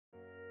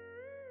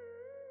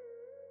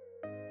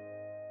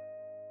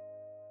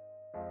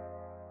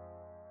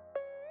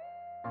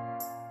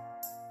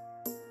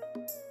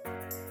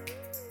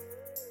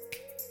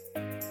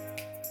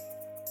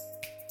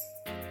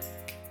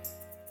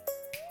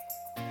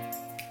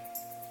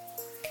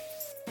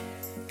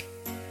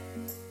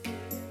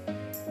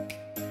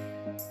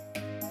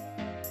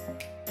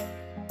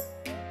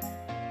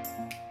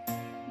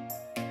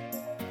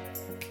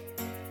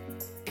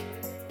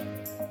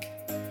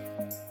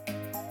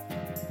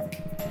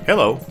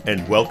Hello,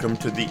 and welcome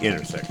to The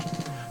Intersection.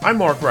 I'm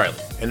Mark Riley,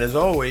 and as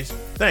always,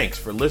 thanks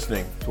for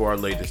listening to our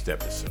latest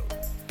episode.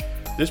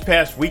 This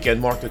past weekend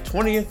marked the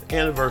 20th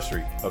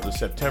anniversary of the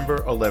September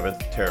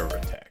 11th terror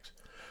attacks.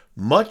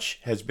 Much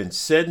has been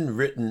said and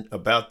written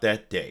about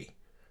that day,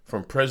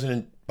 from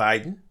President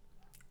Biden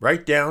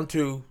right down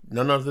to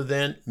none other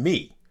than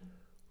me,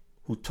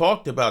 who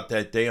talked about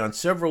that day on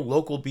several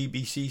local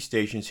BBC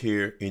stations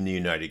here in the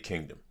United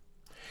Kingdom.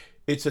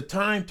 It's a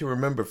time to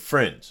remember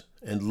friends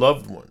and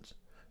loved ones,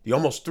 the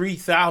almost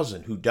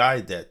 3,000 who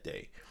died that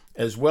day,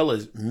 as well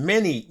as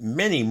many,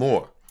 many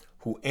more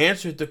who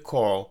answered the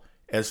call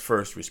as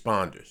first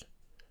responders.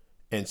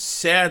 And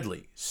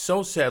sadly,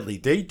 so sadly,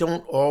 they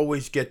don't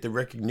always get the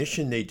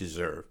recognition they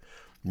deserve.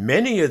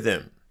 Many of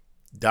them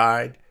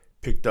died,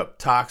 picked up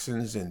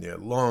toxins in their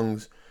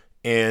lungs,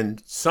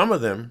 and some of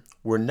them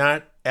were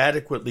not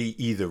adequately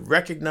either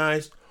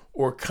recognized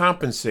or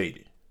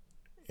compensated.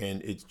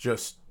 And it's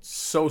just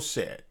so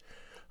sad.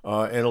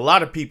 And a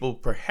lot of people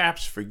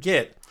perhaps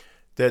forget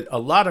that a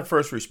lot of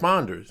first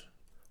responders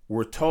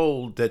were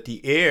told that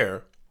the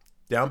air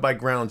down by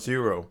Ground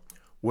Zero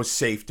was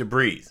safe to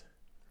breathe.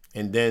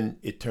 And then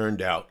it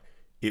turned out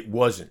it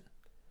wasn't.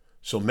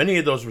 So many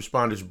of those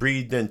responders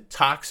breathed in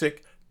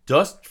toxic,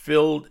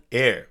 dust-filled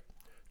air,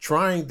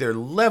 trying their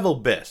level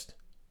best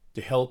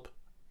to help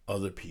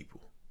other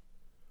people.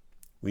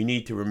 We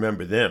need to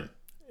remember them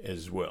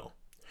as well.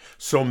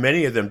 So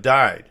many of them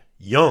died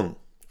young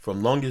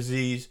from lung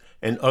disease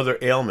and other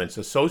ailments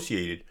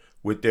associated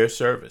with their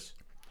service.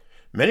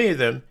 Many of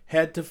them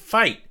had to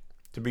fight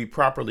to be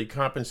properly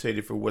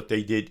compensated for what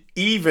they did,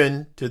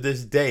 even to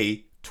this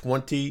day,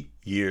 20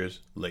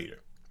 years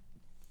later.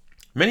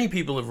 Many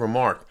people have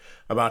remarked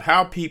about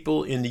how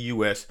people in the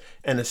U.S.,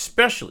 and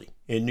especially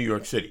in New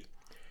York City,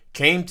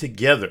 came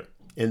together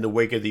in the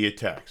wake of the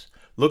attacks,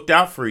 looked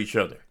out for each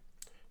other,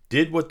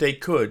 did what they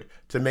could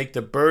to make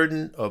the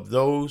burden of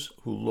those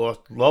who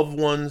lost loved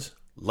ones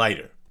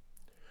lighter.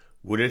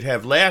 Would it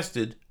have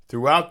lasted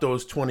throughout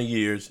those 20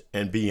 years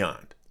and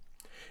beyond?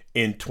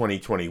 In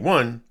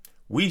 2021,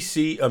 we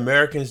see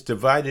Americans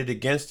divided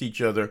against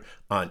each other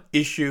on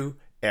issue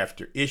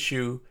after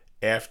issue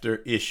after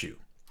issue.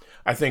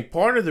 I think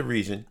part of the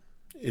reason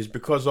is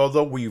because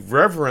although we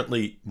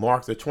reverently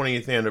mark the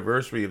 20th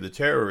anniversary of the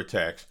terror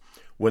attacks,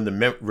 when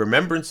the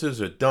remembrances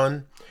are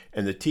done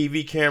and the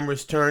TV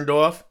cameras turned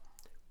off,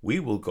 we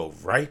will go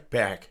right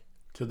back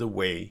to the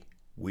way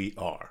we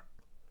are.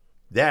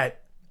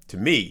 That, to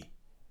me,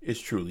 is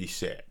truly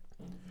sad.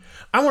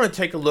 I want to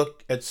take a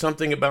look at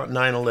something about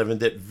 9/11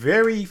 that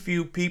very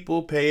few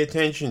people pay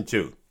attention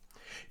to.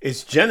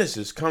 Its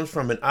genesis comes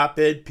from an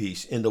op-ed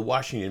piece in the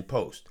Washington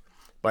Post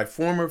by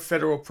former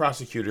federal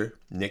prosecutor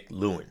Nick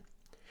Lewin.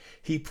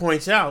 He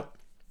points out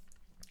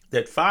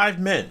that 5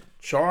 men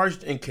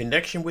charged in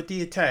connection with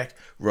the attack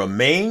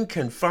remain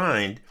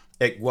confined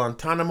at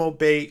Guantanamo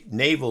Bay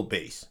Naval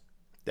Base,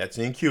 that's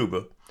in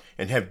Cuba,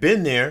 and have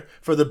been there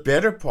for the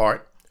better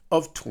part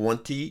of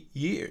 20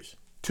 years,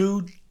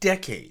 2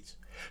 decades.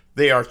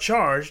 They are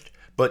charged,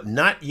 but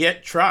not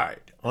yet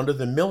tried, under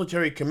the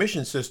military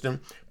commission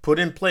system put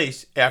in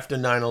place after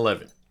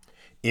 9/11.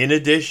 In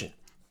addition,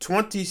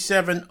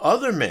 27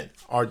 other men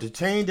are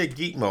detained at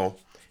Gitmo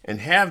and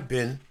have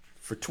been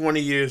for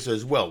 20 years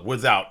as well,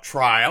 without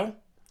trial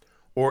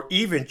or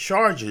even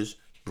charges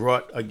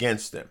brought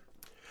against them.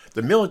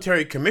 The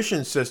military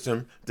commission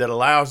system that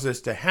allows this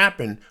to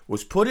happen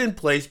was put in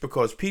place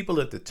because people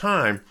at the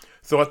time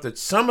thought that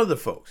some of the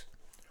folks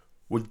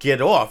would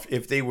get off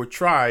if they were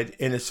tried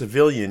in a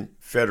civilian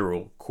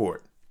federal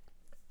court.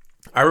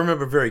 I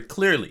remember very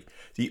clearly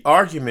the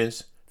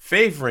arguments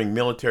favoring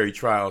military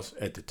trials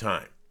at the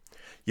time.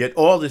 Yet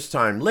all this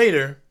time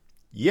later,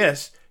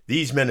 yes,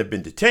 these men have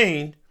been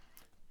detained,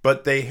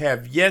 but they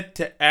have yet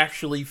to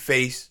actually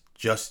face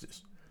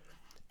justice.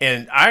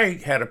 And I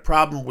had a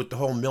problem with the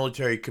whole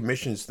military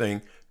commissions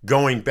thing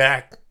going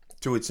back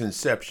to its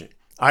inception.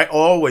 I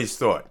always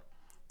thought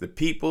the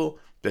people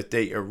that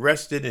they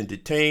arrested and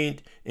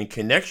detained in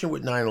connection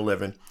with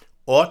 9/11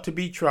 ought to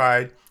be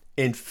tried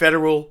in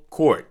federal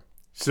court,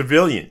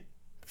 civilian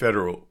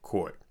federal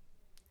court.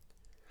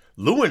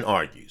 Lewin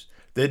argues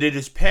that it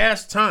is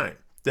past time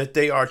that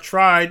they are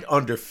tried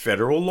under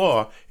federal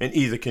law and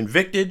either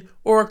convicted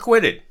or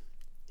acquitted.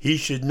 He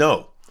should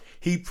know.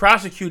 He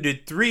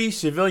prosecuted 3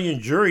 civilian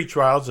jury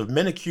trials of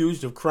men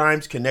accused of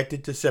crimes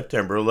connected to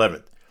September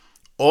 11th.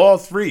 All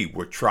 3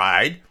 were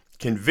tried,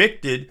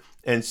 convicted,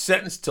 and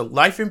sentenced to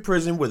life in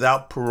prison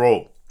without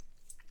parole.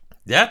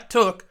 That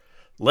took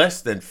less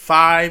than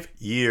 5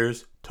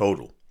 years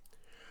total.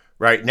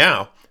 Right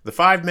now, the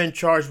 5 men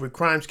charged with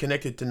crimes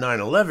connected to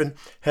 9/11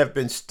 have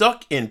been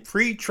stuck in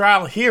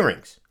pre-trial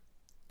hearings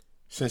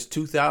since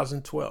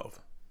 2012.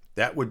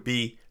 That would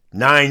be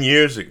 9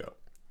 years ago.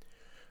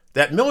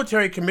 That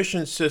military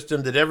commission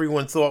system that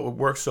everyone thought would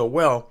work so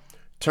well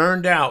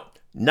turned out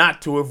not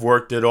to have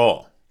worked at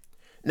all.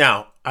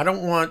 Now, I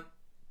don't want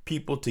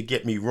people to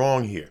get me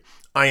wrong here.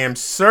 I am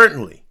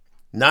certainly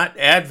not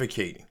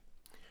advocating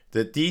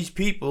that these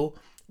people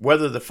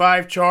whether the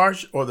 5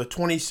 charged or the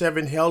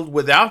 27 held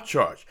without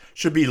charge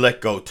should be let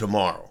go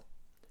tomorrow.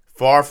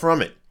 Far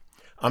from it.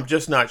 I'm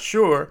just not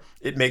sure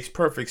it makes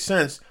perfect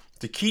sense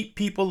to keep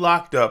people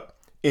locked up,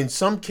 in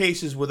some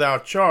cases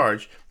without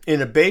charge,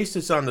 in a base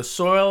that's on the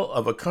soil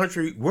of a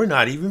country we're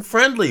not even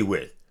friendly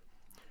with.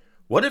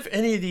 What if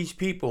any of these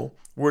people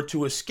were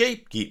to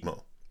escape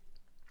Gitmo?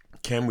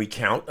 Can we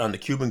count on the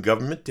Cuban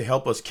government to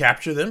help us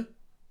capture them?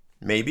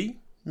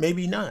 Maybe,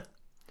 maybe not.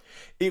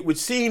 It would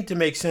seem to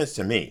make sense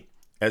to me,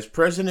 as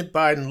President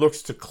Biden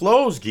looks to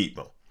close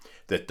Gitmo,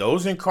 that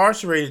those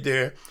incarcerated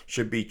there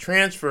should be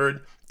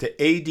transferred to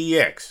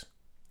ADX,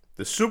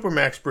 the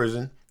Supermax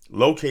prison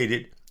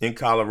located in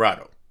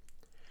Colorado.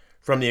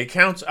 From the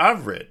accounts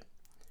I've read,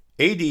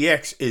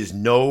 ADX is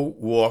no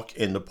walk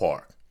in the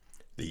park.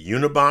 The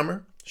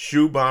Unabomber,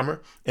 Shoe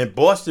Bomber, and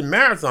Boston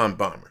Marathon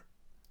Bomber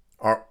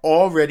are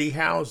already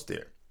housed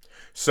there.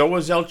 So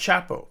is El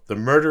Chapo, the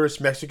murderous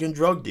Mexican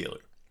drug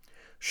dealer.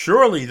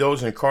 Surely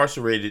those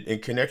incarcerated in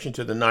connection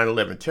to the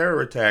 9/11 terror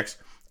attacks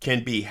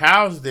can be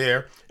housed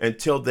there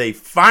until they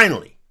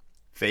finally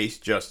face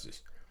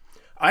justice.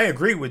 I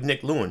agree with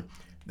Nick Lewin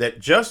that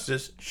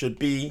justice should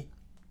be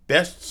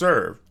best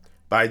served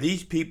by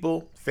these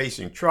people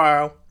facing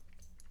trial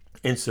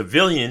in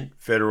civilian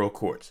federal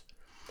courts.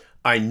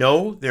 I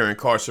know their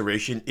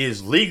incarceration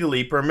is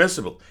legally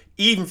permissible,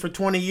 even for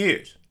 20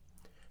 years.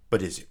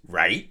 But is it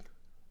right?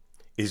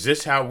 Is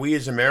this how we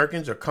as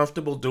Americans are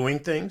comfortable doing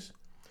things?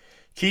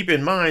 Keep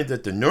in mind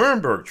that the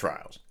Nuremberg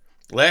trials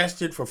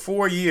lasted for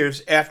 4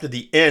 years after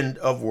the end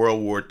of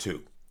World War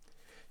II.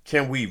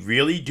 Can we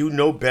really do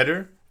no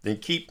better than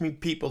keeping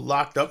people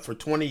locked up for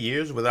 20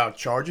 years without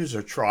charges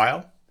or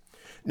trial?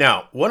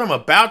 Now, what I'm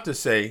about to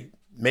say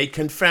may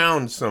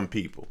confound some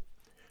people,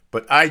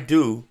 but I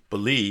do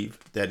believe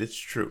that it's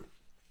true.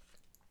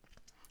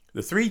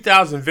 The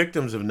 3,000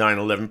 victims of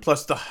 9/11,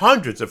 plus the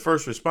hundreds of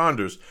first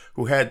responders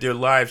who had their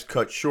lives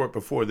cut short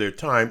before their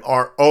time,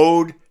 are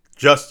owed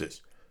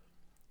justice.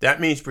 That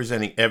means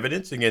presenting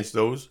evidence against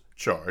those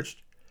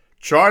charged,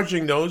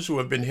 charging those who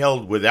have been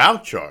held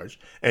without charge,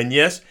 and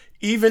yes,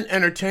 even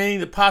entertaining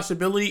the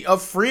possibility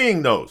of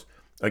freeing those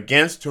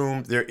against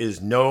whom there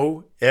is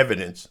no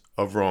evidence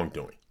of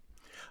wrongdoing.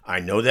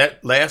 I know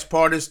that last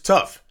part is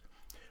tough,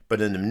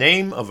 but in the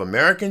name of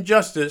American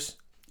justice,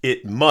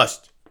 it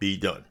must be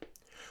done.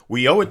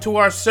 We owe it to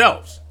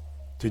ourselves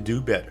to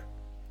do better.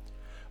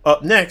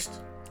 Up next,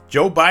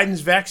 Joe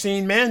Biden's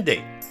vaccine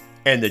mandate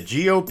and the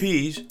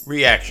GOP's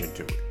reaction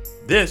to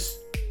it. This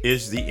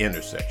is The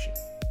Intersection.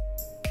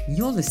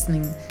 You're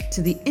listening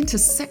to The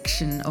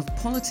Intersection of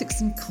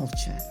Politics and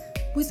Culture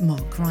with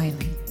Mark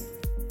Riley.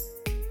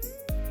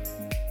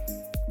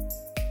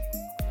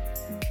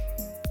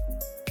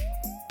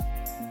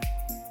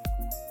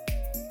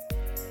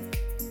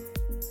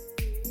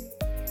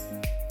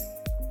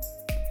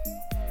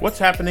 What's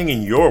happening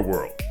in your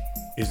world?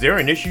 Is there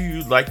an issue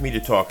you'd like me to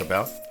talk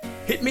about?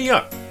 Hit me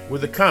up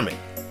with a comment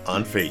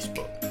on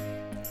Facebook.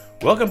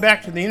 Welcome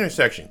back to The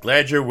Intersection.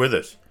 Glad you're with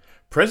us.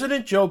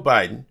 President Joe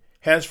Biden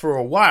has for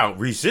a while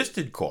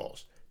resisted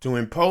calls to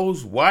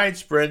impose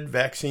widespread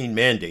vaccine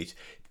mandates,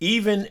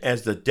 even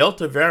as the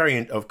Delta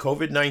variant of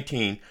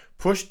COVID-19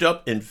 pushed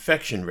up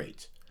infection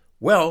rates.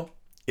 Well,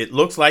 it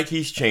looks like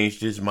he's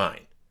changed his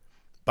mind.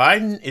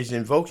 Biden is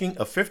invoking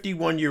a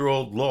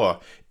 51-year-old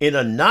law in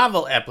a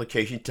novel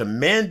application to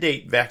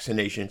mandate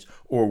vaccinations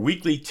or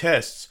weekly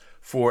tests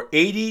for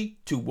 80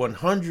 to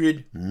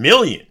 100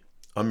 million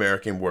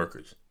American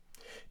workers.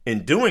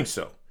 In doing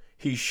so,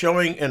 he's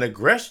showing an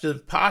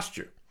aggressive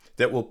posture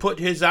that will put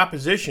his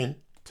opposition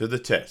to the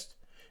test.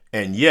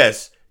 And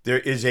yes, there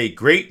is a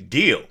great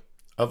deal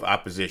of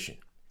opposition.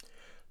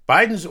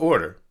 Biden's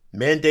order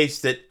mandates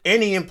that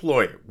any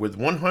employer with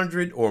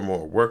 100 or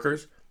more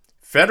workers,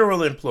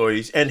 federal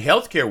employees, and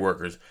healthcare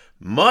workers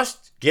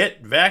must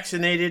get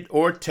vaccinated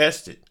or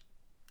tested.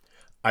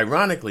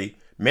 Ironically,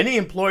 many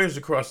employers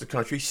across the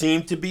country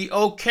seem to be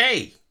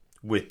okay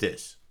with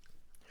this.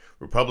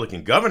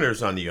 Republican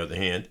governors, on the other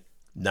hand,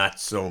 not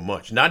so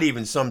much. Not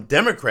even some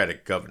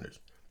Democratic governors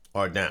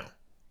are down.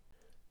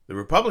 The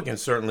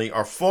Republicans certainly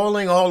are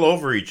falling all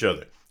over each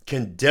other,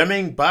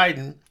 condemning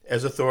Biden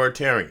as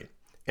authoritarian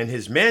and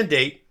his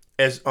mandate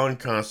as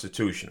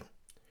unconstitutional.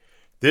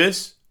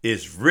 This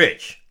is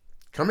rich,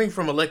 coming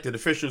from elected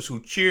officials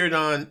who cheered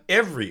on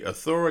every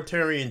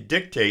authoritarian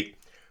dictate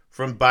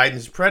from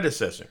Biden's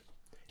predecessor,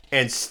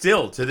 and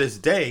still to this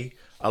day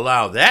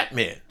allow that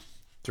man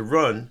to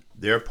run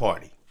their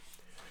party.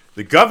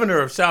 The governor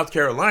of South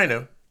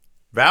Carolina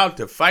vowed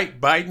to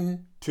fight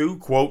Biden to,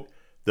 quote,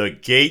 the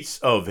gates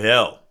of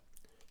hell.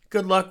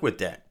 Good luck with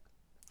that.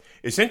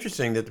 It's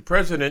interesting that the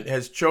president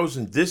has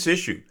chosen this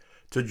issue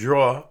to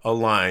draw a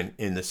line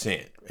in the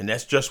sand, and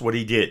that's just what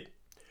he did.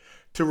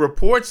 To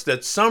reports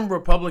that some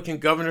Republican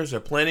governors are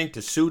planning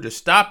to sue to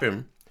stop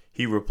him,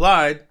 he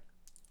replied,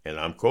 and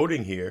I'm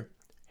quoting here,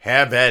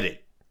 have at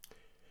it.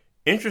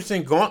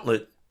 Interesting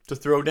gauntlet to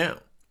throw down.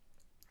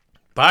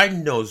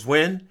 Biden knows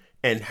when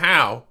and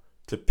how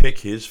to pick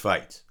his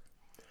fights.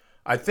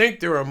 I think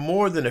there are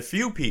more than a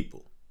few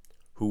people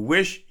who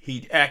wish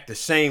he'd act the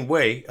same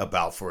way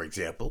about, for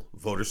example,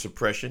 voter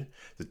suppression,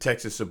 the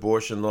Texas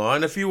abortion law,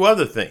 and a few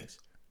other things.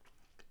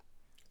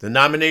 The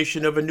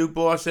nomination of a new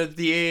boss at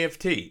the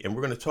AFT, and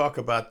we're going to talk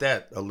about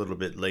that a little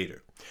bit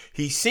later.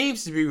 He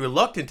seems to be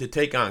reluctant to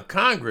take on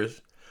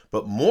Congress,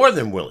 but more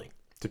than willing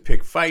to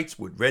pick fights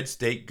with red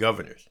state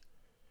governors.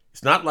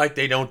 It's not like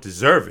they don't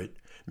deserve it.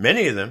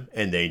 Many of them,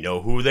 and they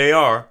know who they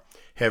are,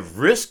 have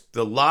risked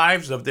the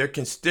lives of their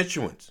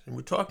constituents, and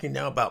we're talking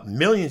now about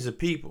millions of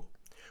people,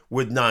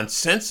 with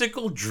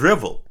nonsensical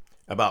drivel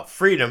about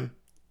freedom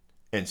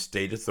and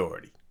state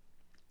authority.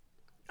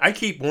 I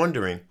keep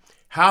wondering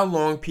how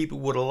long people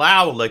would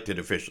allow elected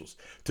officials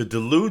to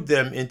delude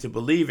them into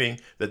believing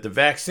that the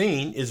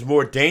vaccine is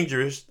more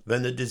dangerous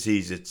than the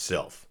disease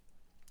itself.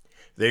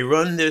 They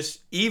run this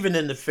even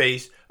in the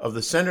face of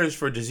the Centers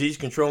for Disease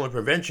Control and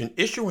Prevention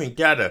issuing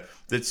data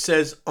that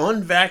says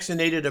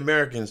unvaccinated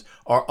Americans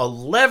are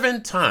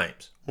 11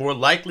 times more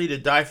likely to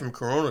die from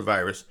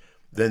coronavirus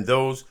than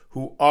those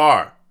who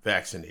are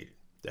vaccinated.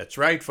 That's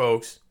right,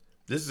 folks.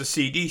 This is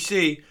the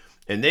CDC,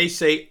 and they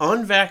say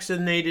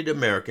unvaccinated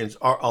Americans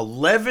are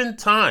 11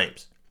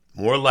 times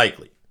more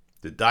likely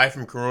to die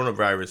from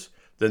coronavirus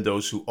than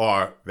those who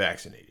are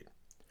vaccinated.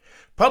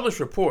 Published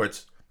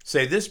reports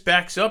say this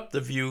backs up the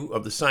view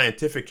of the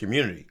scientific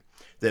community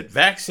that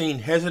vaccine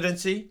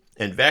hesitancy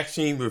and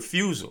vaccine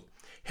refusal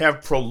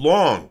have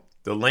prolonged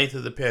the length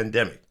of the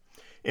pandemic,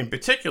 in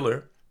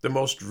particular, the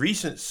most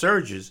recent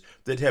surges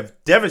that have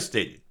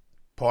devastated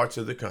parts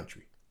of the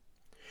country.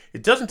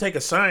 It doesn't take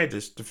a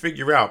scientist to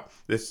figure out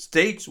that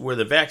states where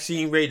the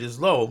vaccine rate is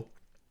low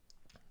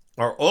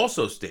are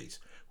also states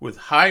with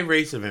high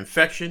rates of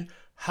infection,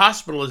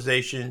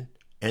 hospitalization,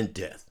 and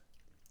death.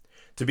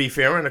 To be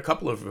fair, on a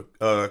couple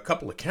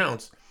of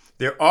counts,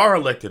 there are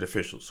elected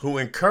officials who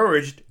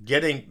encouraged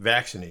getting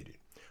vaccinated,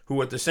 who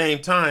at the same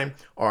time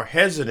are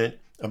hesitant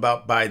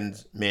about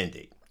Biden's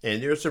mandate.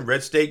 And there are some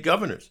red state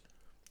governors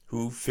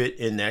who fit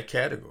in that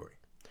category.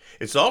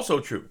 It's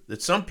also true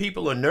that some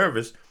people are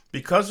nervous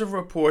because of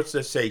reports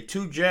that say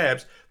 2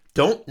 jabs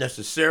don't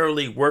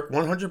necessarily work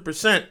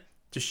 100%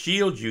 to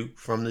shield you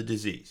from the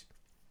disease.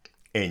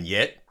 And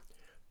yet,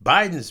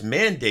 Biden's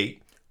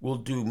mandate will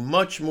do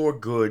much more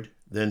good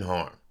than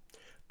harm.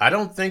 I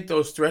don't think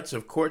those threats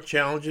of court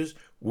challenges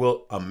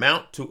will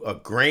amount to a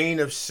grain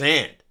of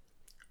sand.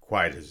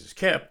 Quiet as it's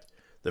kept,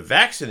 the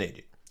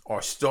vaccinated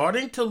are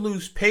starting to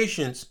lose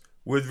patience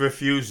with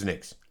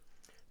refuseniks.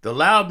 The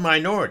loud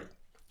minority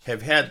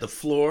have had the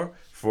floor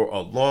for a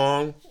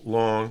long,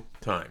 long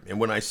time. And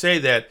when I say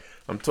that,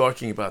 I'm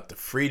talking about the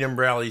freedom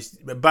rallies.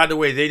 By the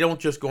way, they don't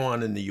just go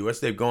on in the U.S.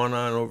 They've gone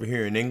on over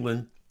here in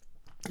England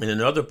and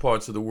in other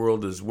parts of the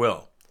world as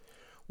well,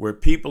 where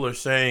people are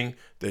saying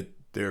that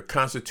their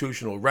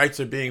constitutional rights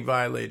are being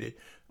violated,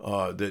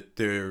 that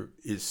there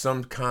is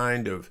some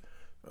kind of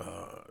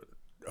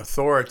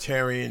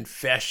authoritarian,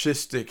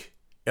 fascistic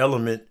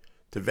element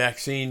to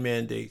vaccine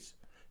mandates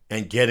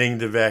and getting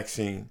the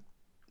vaccine,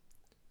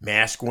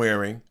 mask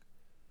wearing,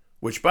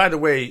 which, by the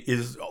way,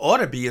 ought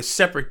to be a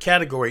separate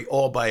category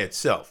all by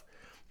itself,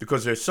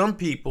 because there's some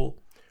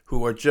people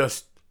who are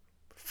just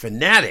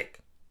fanatical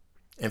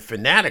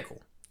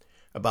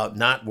about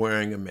not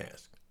wearing a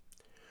mask.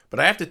 But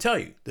I have to tell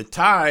you, the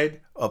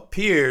tide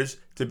appears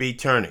to be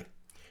turning,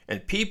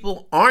 and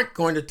people aren't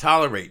going to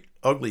tolerate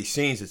ugly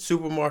scenes at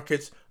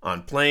supermarkets,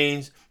 on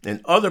planes,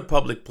 and other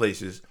public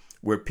places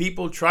where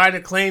people try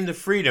to claim the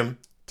freedom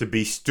to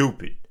be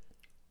stupid.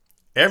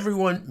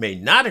 Everyone may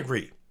not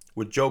agree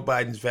with Joe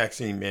Biden's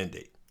vaccine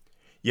mandate,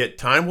 yet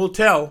time will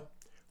tell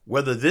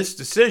whether this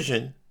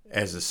decision,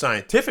 as the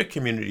scientific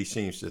community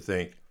seems to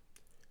think,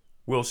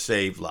 will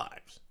save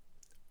lives.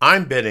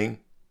 I'm betting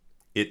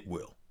it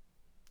will.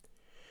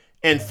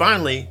 And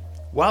finally,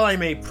 while I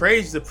may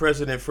praise the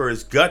president for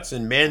his guts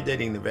in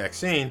mandating the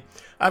vaccine,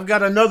 I've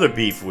got another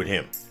beef with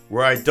him,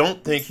 where I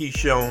don't think he's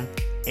shown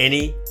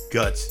any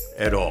guts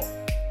at all.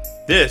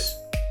 This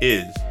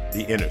is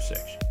The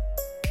Intersection.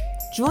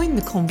 Join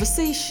the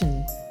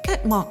conversation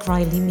at Mark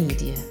Riley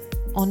Media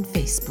on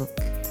Facebook.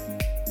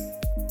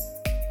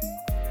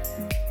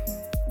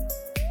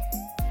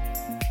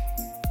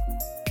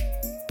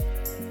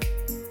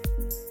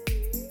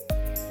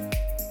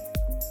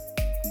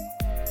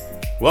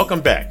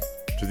 Welcome back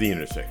to The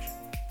Intersection.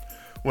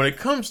 When it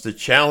comes to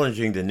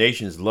challenging the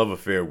nation's love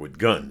affair with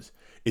guns,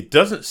 it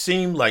doesn't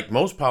seem like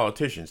most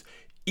politicians,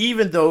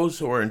 even those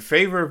who are in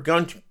favor of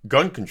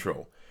gun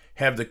control,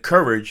 have the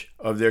courage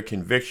of their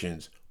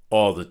convictions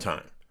all the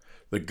time.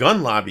 The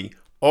gun lobby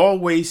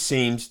always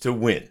seems to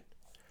win.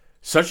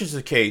 Such is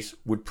the case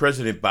with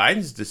President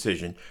Biden's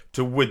decision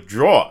to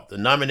withdraw the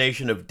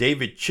nomination of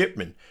David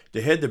Chipman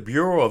to head the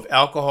Bureau of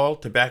Alcohol,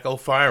 Tobacco,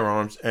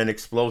 Firearms, and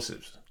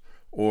Explosives,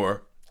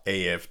 or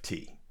ATF.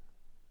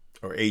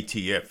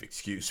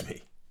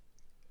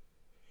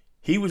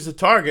 He was the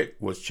target,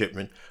 was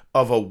Chipman,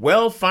 of a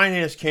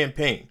well-financed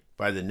campaign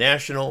by the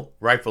National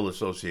Rifle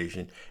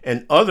Association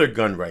and other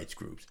gun rights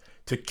groups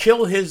to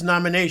kill his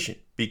nomination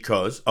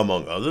because,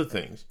 among other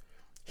things,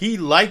 he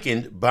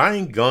likened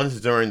buying guns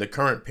during the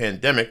current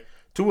pandemic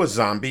to a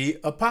zombie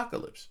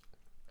apocalypse.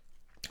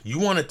 You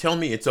want to tell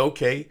me it's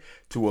okay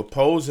to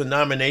oppose a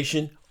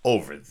nomination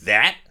over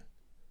that?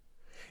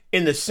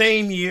 In the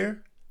same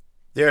year,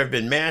 there have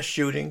been mass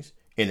shootings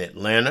in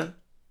Atlanta,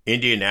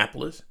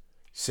 Indianapolis,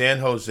 San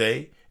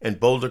Jose, and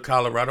Boulder,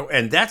 Colorado,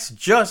 and that's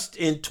just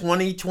in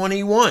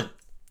 2021.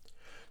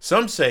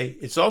 Some say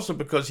it's also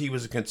because he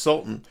was a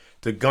consultant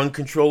to gun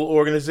control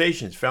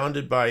organizations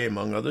founded by,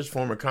 among others,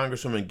 former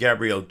Congresswoman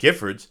Gabrielle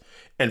Giffords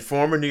and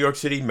former New York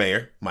City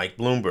Mayor Mike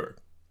Bloomberg.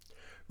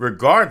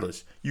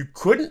 Regardless, you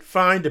couldn't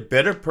find a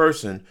better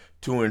person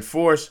to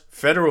enforce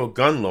federal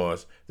gun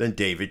laws than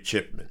David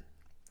Chipman.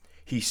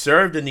 He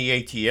served in the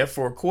ATF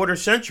for a quarter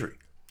century,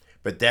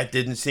 but that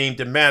didn't seem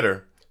to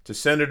matter to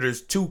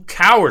senators too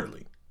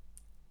cowardly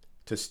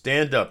to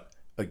stand up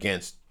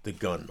against the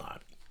gun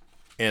lobby.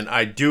 And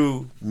I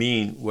do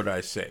mean what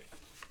I say.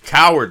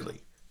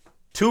 Cowardly,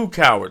 too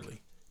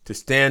cowardly to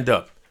stand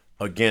up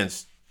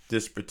against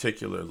this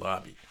particular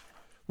lobby,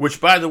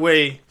 which, by the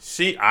way,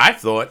 I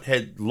thought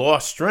had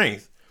lost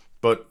strength,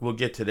 but we'll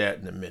get to that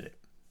in a minute.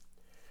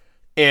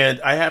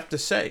 And I have to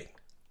say,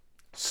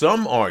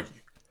 some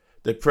argue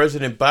that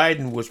President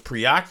Biden was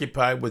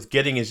preoccupied with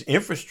getting his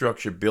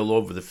infrastructure bill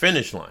over the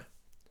finish line.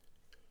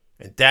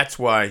 And that's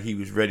why he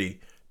was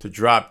ready to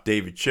drop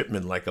David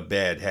Chipman like a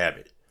bad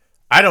habit.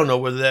 I don't know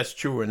whether that's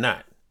true or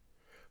not.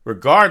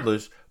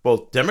 Regardless,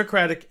 both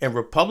Democratic and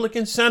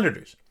Republican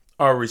senators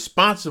are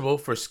responsible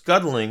for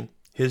scuttling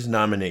his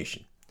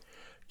nomination.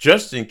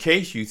 Just in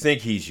case you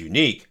think he's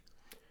unique,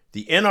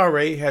 the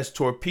NRA has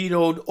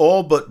torpedoed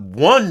all but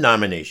one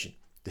nomination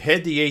to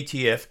head the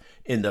ATF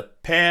in the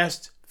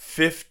past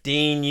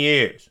 15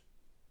 years.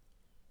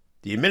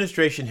 The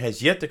administration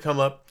has yet to come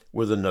up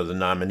with another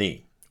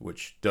nominee,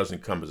 which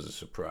doesn't come as a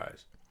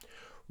surprise.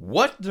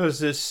 What does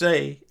this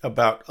say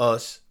about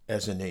us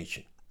as a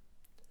nation?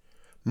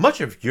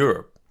 Much of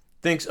Europe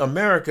thinks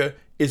America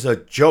is a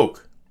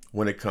joke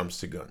when it comes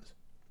to guns.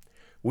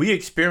 We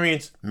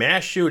experience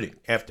mass shooting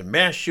after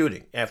mass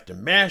shooting after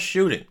mass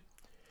shooting,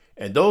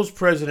 and those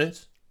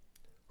presidents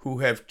who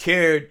have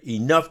cared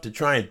enough to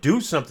try and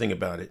do something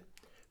about it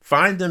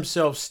find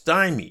themselves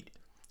stymied,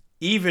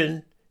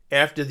 even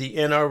after the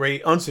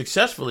NRA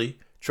unsuccessfully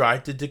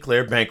tried to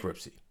declare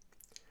bankruptcy.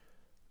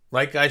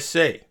 Like I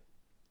say,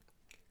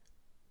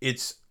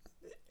 it's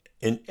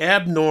an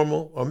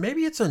abnormal, or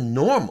maybe it's a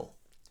normal,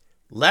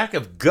 lack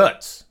of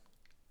guts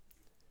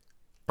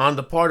on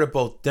the part of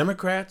both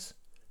Democrats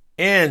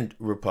and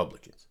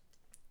Republicans.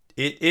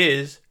 It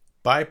is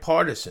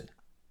bipartisan,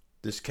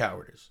 this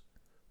cowardice,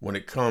 when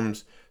it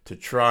comes to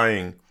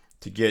trying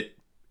to get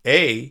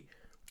a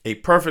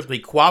perfectly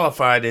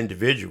qualified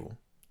individual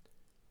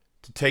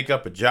to take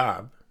up a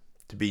job,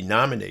 to be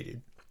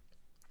nominated,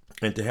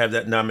 and to have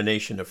that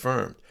nomination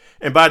affirmed.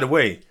 And by the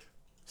way,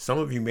 some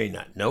of you may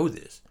not know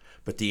this,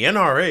 but the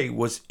NRA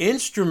was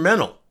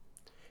instrumental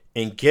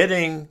in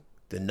getting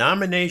the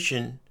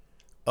nomination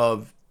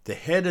of the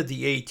head of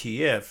the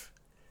ATF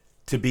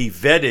to be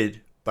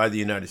vetted by the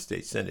United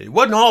States Senate. It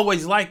wasn't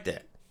always like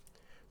that,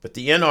 but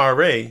the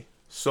NRA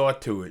saw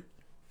to it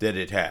that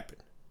it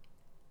happened.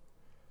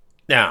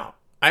 Now,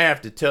 I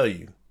have to tell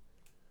you,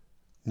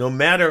 no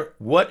matter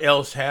what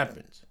else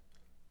happens,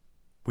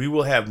 we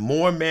will have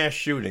more mass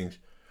shootings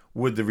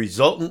with the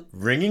resultant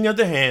wringing of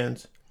the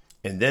hands,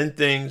 and then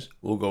things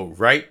will go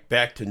right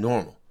back to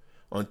normal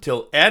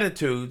until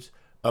attitudes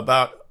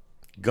about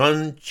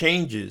gun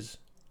changes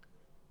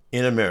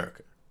in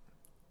America.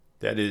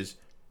 That is,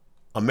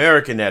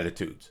 American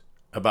attitudes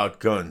about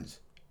guns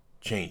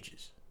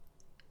changes.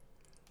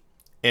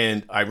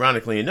 And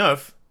ironically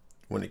enough,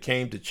 when it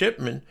came to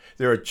Chipman,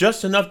 there are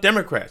just enough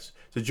Democrats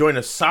to join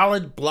a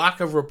solid block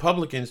of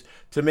Republicans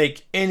to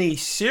make any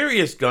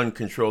serious gun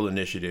control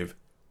initiative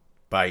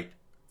bite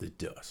the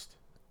dust.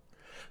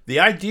 The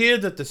idea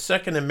that the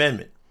Second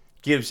Amendment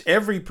gives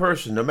every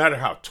person, no matter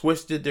how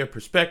twisted their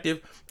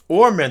perspective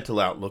or mental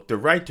outlook, the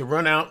right to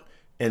run out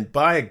and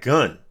buy a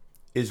gun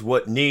is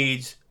what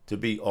needs to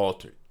be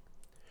altered.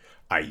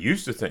 I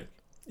used to think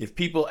if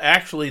people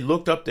actually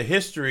looked up the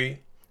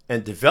history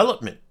and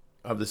development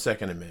of the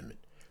Second Amendment,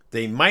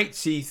 they might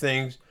see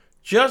things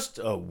just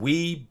a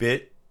wee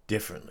bit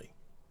differently.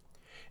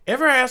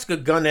 Ever ask a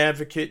gun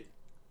advocate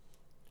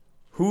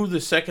why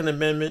the Second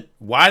Amendment,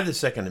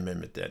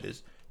 that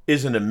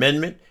is an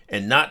amendment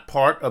and not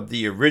part of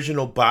the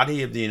original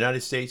body of the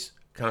United States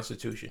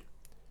Constitution?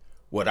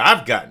 What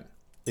I've gotten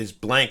is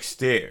blank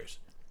stares,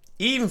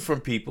 even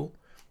from people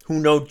who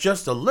know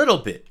just a little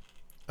bit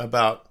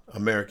about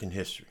American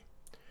history.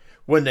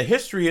 When the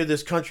history of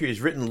this country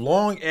is written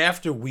long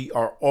after we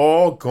are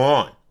all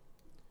gone,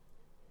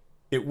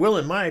 it will,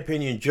 in my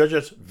opinion, judge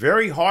us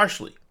very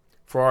harshly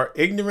for our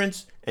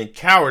ignorance and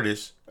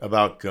cowardice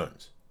about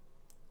guns.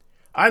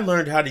 I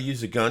learned how to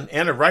use a gun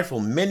and a rifle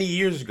many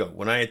years ago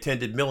when I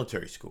attended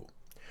military school.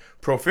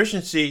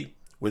 Proficiency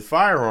with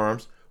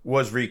firearms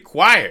was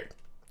required,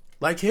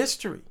 like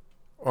history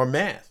or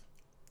math.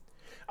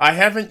 I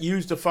haven't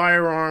used a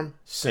firearm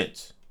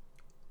since.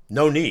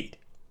 No need.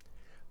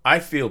 I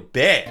feel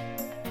bad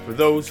for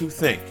those who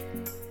think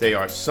they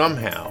are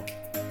somehow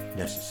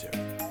necessary.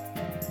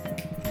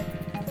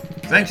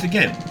 Thanks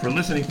again for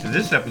listening to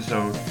this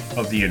episode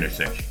of The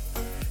Intersection.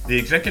 The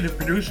executive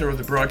producer of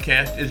the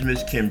broadcast is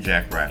Ms. Kim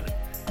Jack Riley.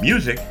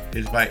 Music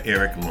is by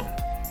Eric Lund.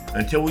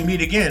 Until we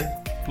meet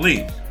again,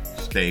 please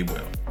stay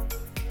well.